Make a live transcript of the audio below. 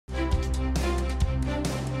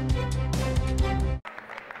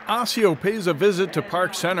Osseo pays a visit to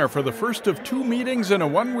Park Center for the first of two meetings in a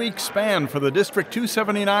one-week span for the District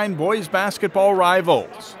 279 boys basketball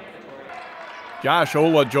rivals. Josh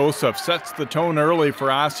Ola-Joseph sets the tone early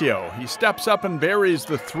for Osseo. He steps up and buries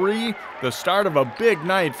the three, the start of a big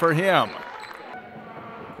night for him.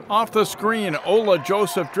 Off the screen,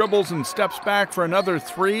 Ola-Joseph dribbles and steps back for another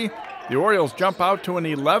three. The Orioles jump out to an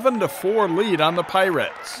 11-4 lead on the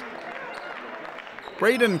Pirates.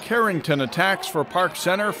 Braeden Carrington attacks for Park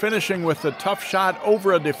Center, finishing with the tough shot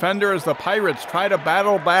over a defender as the Pirates try to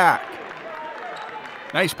battle back.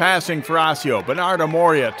 Nice passing for Osseo. Bernard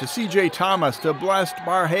Amoria to C.J. Thomas to Blessed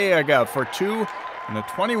Barheaga for two, and a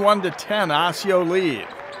 21-10 Osseo lead.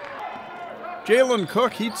 Jalen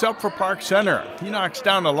Cook heats up for Park Center. He knocks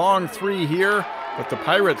down a long three here, but the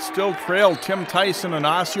Pirates still trail Tim Tyson and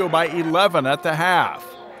Osseo by 11 at the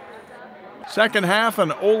half. Second half,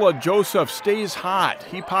 and Ola-Joseph stays hot.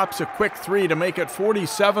 He pops a quick three to make it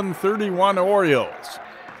 47-31 Orioles.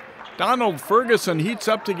 Donald Ferguson heats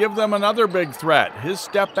up to give them another big threat. His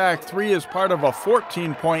step-back three is part of a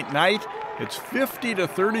 14-point night. It's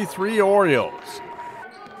 50-33 Orioles.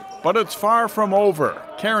 But it's far from over.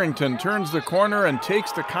 Carrington turns the corner and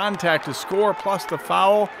takes the contact to score plus the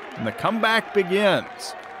foul, and the comeback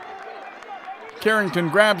begins. Carrington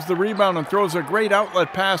grabs the rebound and throws a great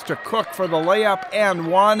outlet pass to Cook for the layup and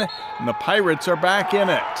one, and the Pirates are back in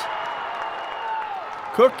it.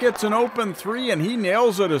 Cook gets an open three, and he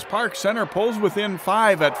nails it as Park Center pulls within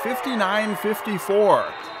 5 at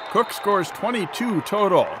 59-54. Cook scores 22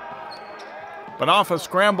 total. But off a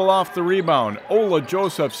scramble off the rebound,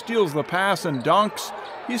 Ola-Joseph steals the pass and dunks.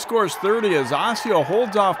 He scores 30 as Osseo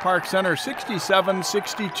holds off Park Center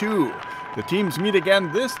 67-62. The teams meet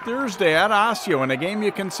again this Thursday at Osseo in a game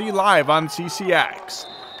you can see live on CCX.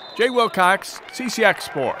 Jay Wilcox, CCX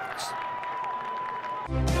Sports.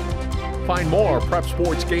 Find more prep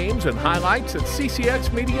sports games and highlights at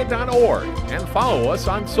ccxmedia.org and follow us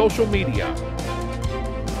on social media.